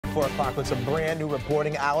4 o'clock with some brand new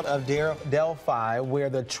reporting out of Delphi, where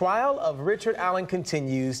the trial of Richard Allen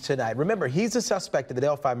continues tonight. Remember, he's a suspect of the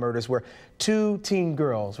Delphi murders where 2 teen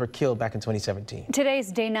girls were killed back in 2017.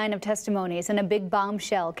 Today's day 9 of testimonies, and a big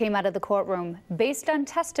bombshell came out of the courtroom. Based on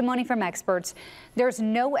testimony from experts, there's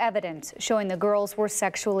no evidence showing the girls were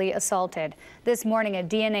sexually assaulted. This morning, a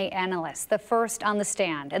DNA analyst, the first on the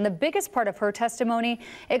stand, and the biggest part of her testimony,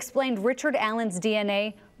 explained Richard Allen's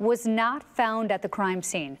DNA was not found at the crime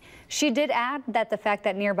scene. She did add that the fact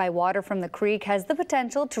that nearby water from the creek has the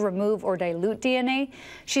potential to remove or dilute DNA.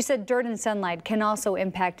 She said dirt and sunlight can also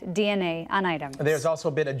impact DNA on items. There's also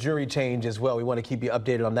been a jury change as well. We want to keep you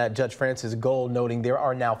updated on that. Judge Francis Gold noting there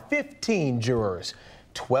are now 15 jurors.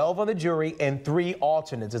 12 on the jury and 3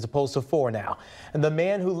 alternates as opposed to 4 now. And the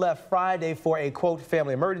man who left Friday for a, quote,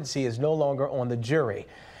 family emergency is no longer on the jury.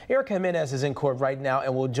 Erica Jimenez is in court right now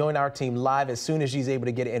and will join our team live as soon as she's able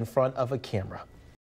to get in front of a camera.